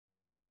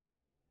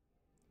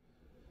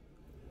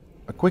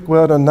quick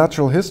word on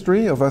natural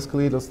history of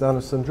vascular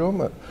Ehlers-Danlos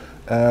syndrome.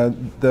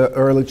 The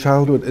early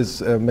childhood is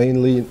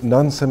mainly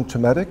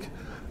non-symptomatic.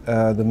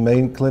 The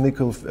main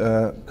clinical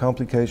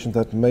complications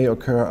that may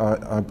occur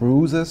are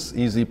bruises,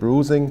 easy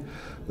bruising,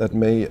 that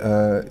may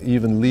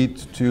even lead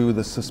to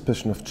the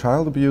suspicion of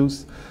child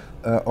abuse.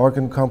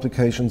 Organ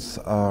complications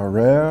are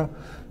rare,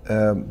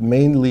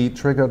 mainly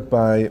triggered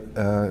by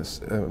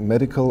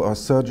medical or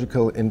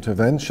surgical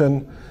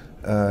intervention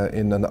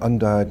in an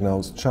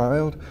undiagnosed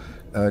child.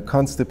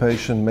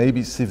 Constipation may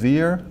be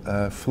severe.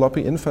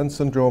 Floppy infant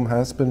syndrome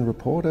has been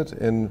reported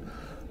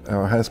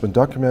has been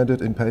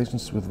documented in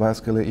patients with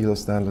vascular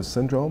Ehlers-Danlos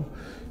syndrome.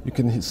 You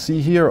can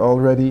see here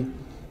already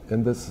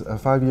in this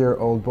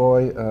 5-year-old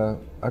boy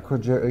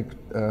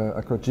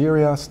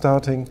acrogeria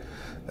starting,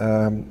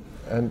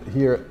 and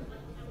here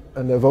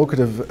an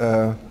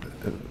evocative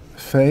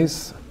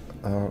face,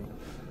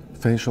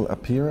 facial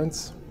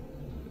appearance.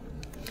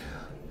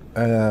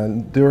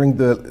 And during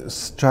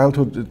the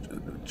childhood,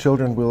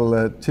 children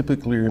will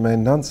typically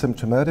remain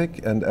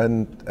non-symptomatic, and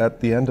at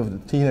the end of the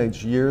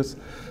teenage years,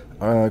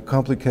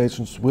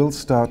 complications will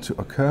start to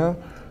occur,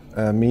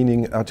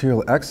 meaning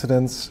arterial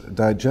accidents,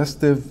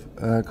 digestive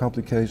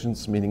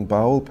complications, meaning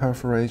bowel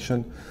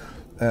perforation,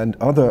 and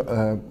other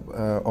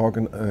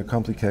organ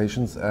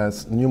complications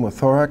as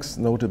pneumothorax,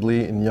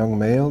 notably in young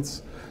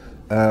males,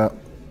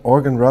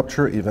 organ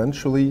rupture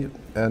eventually,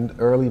 and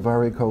early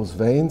varicose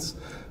veins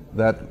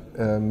that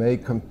may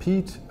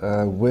compete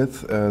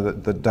with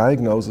the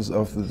diagnosis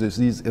of the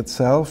disease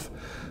itself.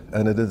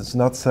 And it is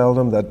not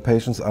seldom that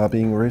patients are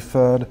being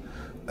referred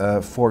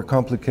for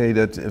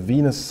complicated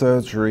venous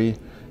surgery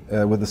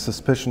with a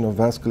suspicion of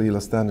vascular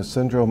Ehlers-Danlos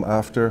syndrome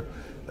after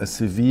a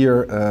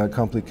severe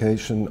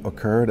complication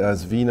occurred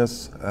as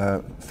venous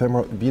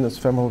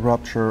femoral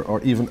rupture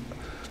or even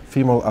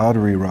femoral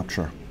artery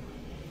rupture.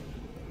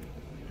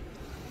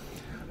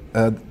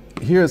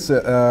 Here's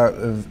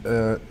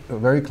a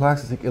very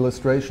classic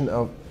illustration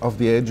of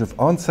the age of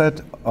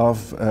onset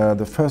of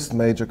the first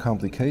major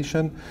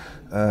complication.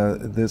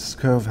 This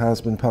curve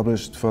has been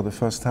published for the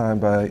first time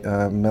by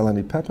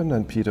Melanie Pepin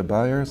and Peter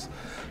Byers,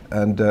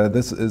 and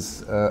this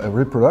is a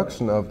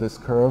reproduction of this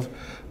curve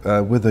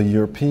with a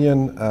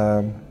European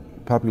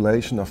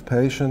population of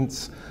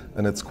patients,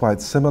 and it's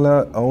quite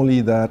similar,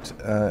 only that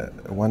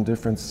one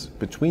difference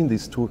between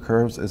these two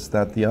curves is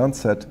that the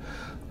onset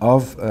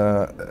of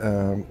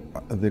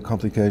the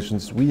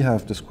complications we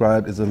have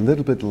described is a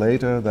little bit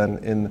later than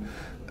in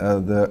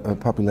the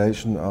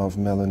population of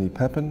Melanie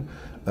Pepin,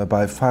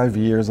 by 5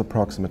 years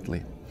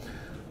approximately.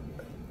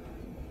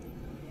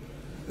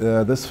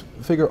 This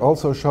figure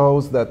also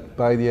shows that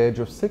by the age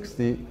of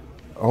 60,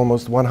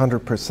 almost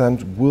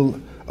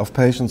 100% of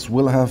patients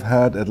will have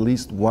had at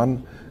least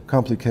one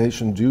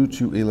complication due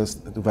to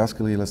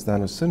vascular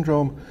Ehlers-Danlos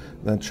syndrome.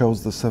 That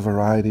shows the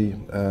severity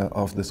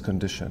of this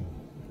condition.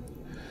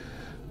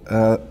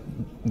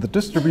 The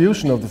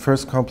distribution of the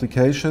first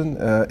complication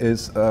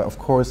is, of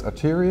course,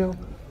 arterial,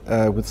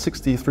 with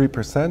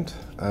 63%,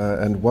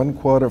 and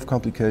 1/4 of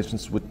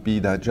complications would be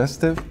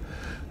digestive,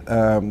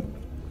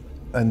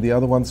 and the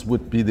other ones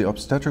would be the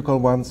obstetrical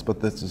ones,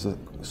 but this is a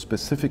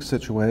specific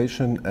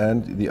situation,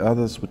 and the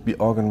others would be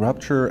organ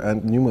rupture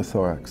and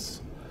pneumothorax.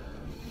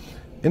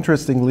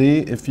 Interestingly,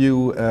 if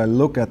you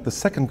look at the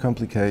second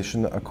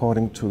complication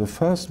according to the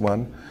first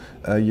one,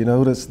 you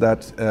notice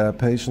that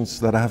patients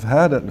that have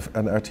had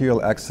an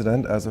arterial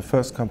accident as a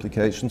first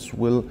complications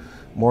will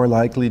more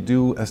likely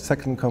do a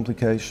second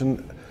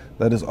complication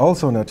that is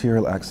also an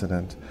arterial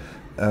accident.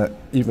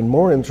 Even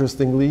more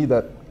interestingly,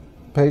 that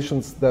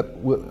patients that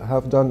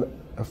have done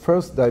a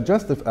first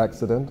digestive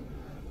accident,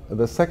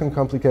 the second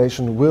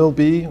complication will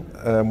be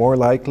more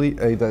likely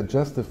a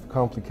digestive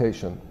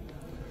complication.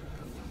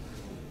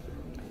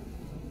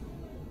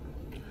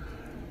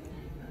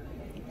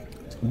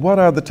 What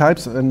are the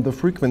types and the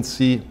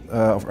frequency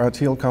of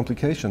arterial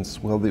complications?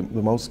 Well, the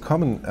most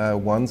common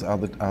ones are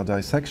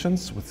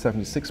dissections with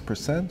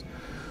 76%,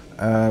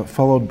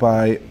 followed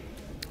by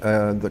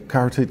the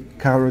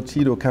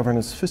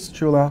carotidocavernous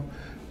fistula,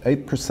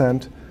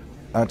 8%,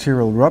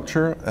 arterial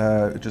rupture,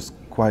 which is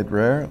quite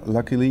rare,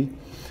 luckily,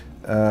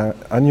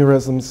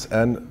 aneurysms,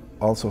 and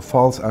also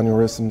false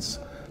aneurysms,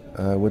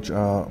 which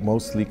are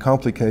mostly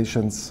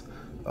complications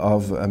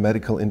of a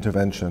medical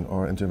intervention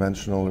or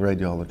interventional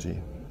radiology.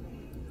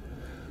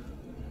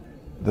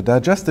 The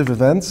digestive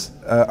events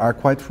are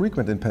quite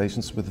frequent in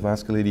patients with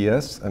vascular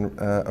EDS and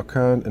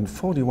occur in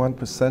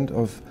 41%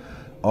 of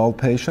all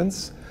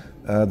patients.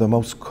 The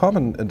most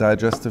common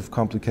digestive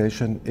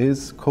complication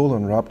is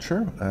colon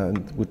rupture,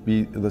 and would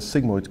be the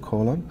sigmoid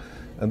colon.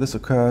 And this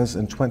occurs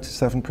in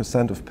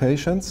 27% of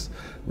patients,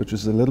 which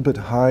is a little bit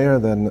higher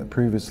than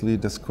previously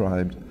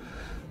described.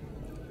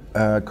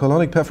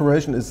 Colonic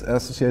perforation is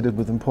associated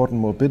with important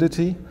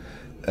morbidity,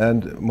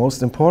 and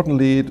most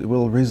importantly, it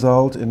will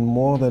result in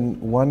more than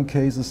 1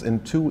 cases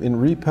in 2 in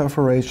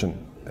reperforation.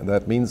 And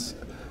that means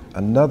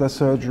another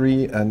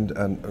surgery and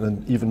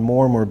even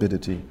more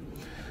morbidity.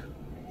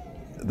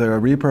 The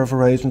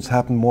reperforations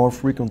happen more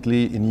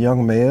frequently in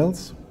young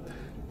males,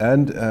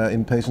 and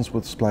in patients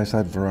with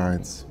splice-side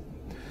variants.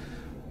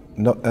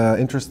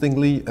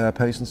 Interestingly,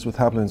 patients with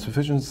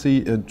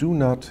haploinsufficiency do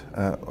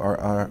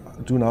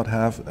not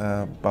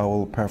have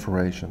bowel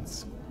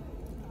perforations,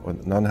 or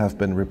none have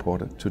been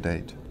reported to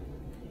date.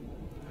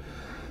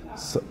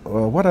 So,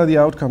 what are the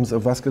outcomes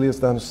of vascular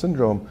Ehlers-Danlos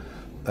syndrome?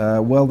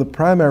 Well, the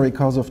primary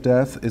cause of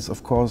death is,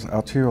 of course,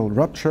 arterial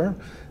rupture,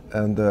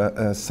 and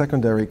a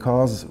secondary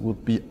cause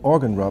would be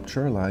organ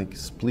rupture, like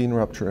spleen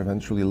rupture,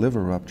 eventually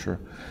liver rupture,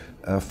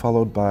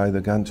 followed by the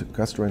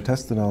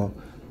gastrointestinal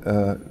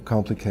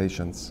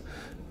complications.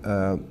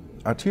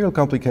 Arterial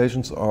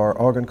complications or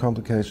organ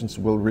complications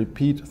will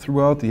repeat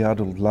throughout the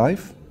adult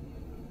life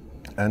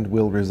and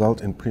will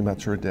result in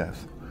premature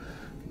death.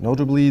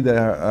 Notably,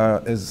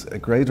 there is a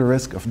greater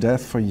risk of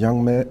death for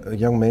young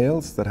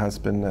males that has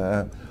been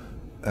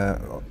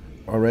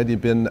already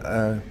been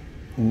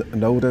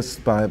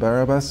noticed by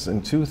Barabbas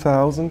in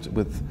 2000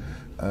 with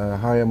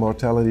higher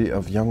mortality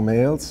of young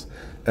males,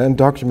 and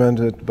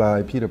documented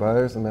by Peter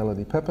Byers and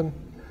Melody Pepin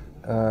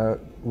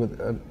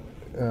with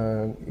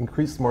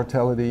increased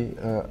mortality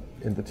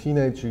in the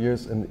teenage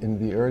years and in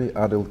the early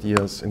adult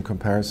years in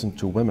comparison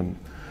to women.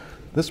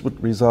 This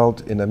would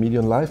result in a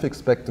median life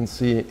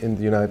expectancy in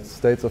the United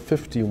States of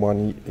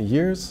 51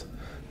 years,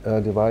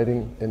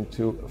 dividing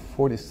into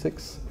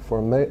 46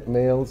 for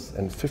males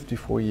and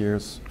 54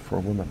 years for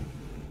women.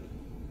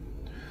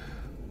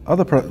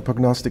 Other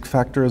prognostic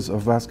factors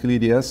of vascular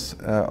EDS,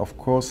 of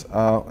course,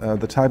 are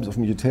the types of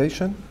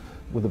mutation,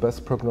 with the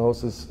best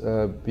prognosis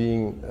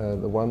being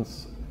the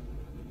ones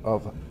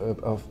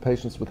of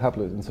patients with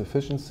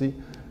haploinsufficiency,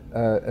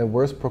 and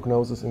worse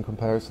prognosis in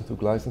comparison to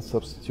glycan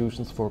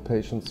substitutions for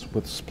patients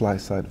with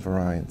splice-side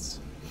variants.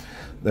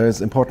 There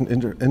is important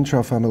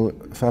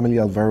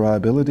intrafamilial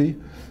variability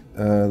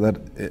that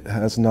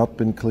has not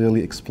been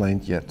clearly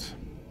explained yet.